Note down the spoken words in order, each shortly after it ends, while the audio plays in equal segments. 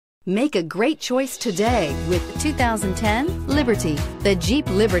Make a great choice today with the 2010 Liberty. The Jeep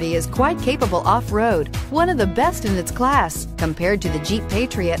Liberty is quite capable off-road, one of the best in its class. Compared to the Jeep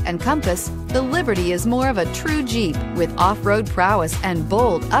Patriot and Compass, the Liberty is more of a true Jeep with off-road prowess and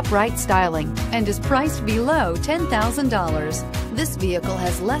bold, upright styling, and is priced below $10,000. This vehicle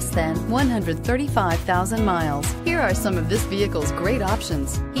has less than 135,000 miles. Here are some of this vehicle's great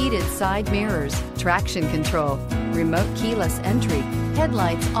options: heated side mirrors, traction control, remote keyless entry,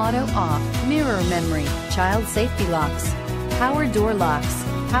 headlights auto off, mirror memory, child safety locks, power door locks,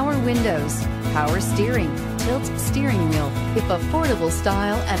 power windows, power steering, tilt steering wheel. If affordable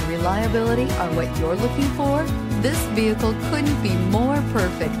style and reliability are what you're looking for, this vehicle couldn't be more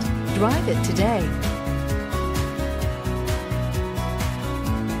perfect. Drive it today.